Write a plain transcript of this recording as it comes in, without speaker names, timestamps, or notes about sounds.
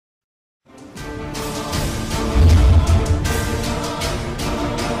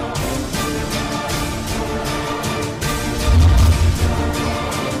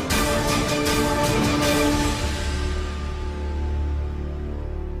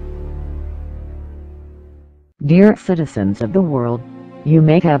Dear citizens of the world, you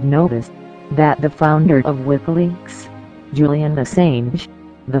may have noticed that the founder of Wikileaks, Julian Assange,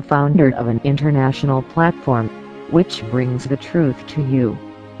 the founder of an international platform which brings the truth to you,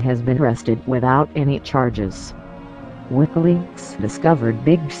 has been arrested without any charges. Wikileaks discovered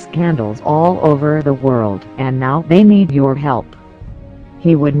big scandals all over the world, and now they need your help.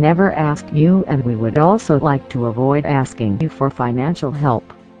 He would never ask you, and we would also like to avoid asking you for financial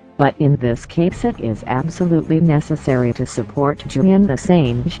help. But in this case it is absolutely necessary to support Julian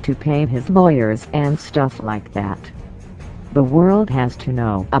Assange to pay his lawyers and stuff like that. The world has to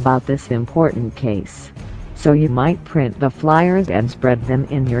know about this important case, so you might print the flyers and spread them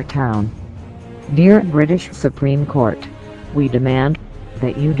in your town. Dear British Supreme Court, we demand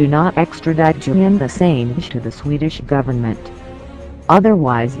that you do not extradite Julian Assange to the Swedish government.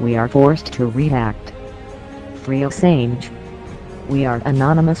 Otherwise we are forced to react. Free Assange. We are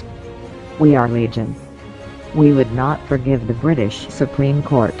anonymous. We are legion. We would not forgive the British Supreme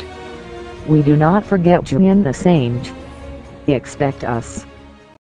Court. We do not forget Julian Assange. Expect us.